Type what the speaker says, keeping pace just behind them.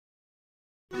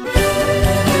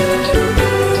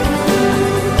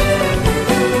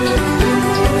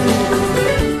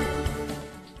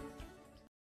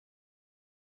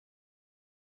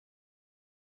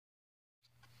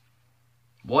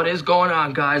What is going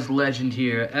on, guys? Legend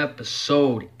here,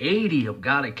 episode 80 of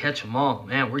Gotta Catch 'Em All.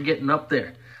 Man, we're getting up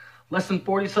there. Less than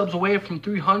 40 subs away from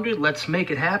 300. Let's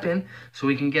make it happen so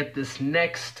we can get this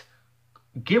next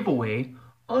giveaway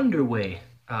underway.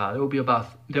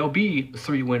 There'll be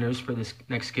 3 winners for this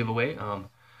next giveaway.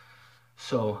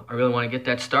 So I really want to get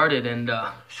that started and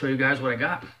show you guys what I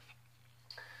got.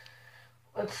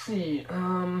 Let's see.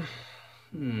 I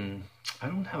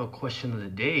don't have a question of the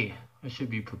day. I should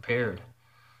be prepared.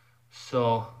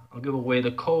 So I'll give away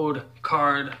the code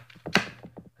card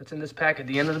that's in this pack at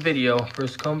the end of the video.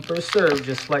 First come, first serve,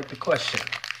 just like the question.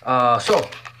 So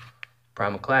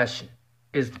Primal Clash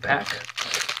is the pack.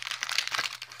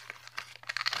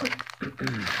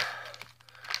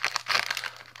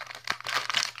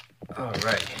 All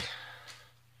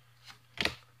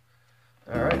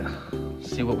right,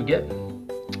 let's see what we get.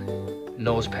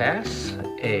 Nose Pass,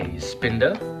 a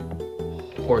Spinda,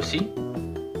 Horsey,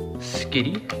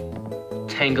 Skitty,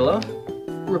 Tangela,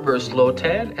 Reverse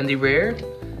Lotad, and the rare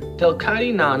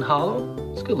Delcati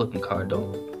non-hollow. It's a good looking card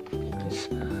though. Nice.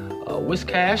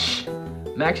 Whiscash,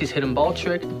 Maxie's Hidden Ball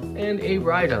Trick, and a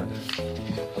Rhydon.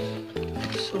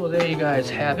 So there you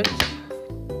guys have it.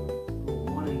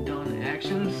 One and done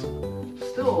actions.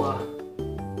 Still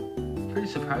pretty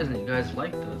surprising that you guys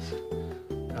like those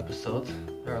episodes.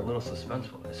 They're a little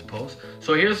suspenseful, I suppose.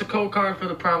 So here's the code card for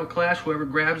the Primal Clash. Whoever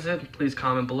grabs it, please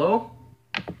comment below.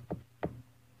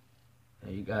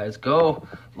 There you guys go.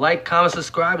 Like, comment,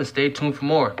 subscribe, and stay tuned for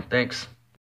more. Thanks.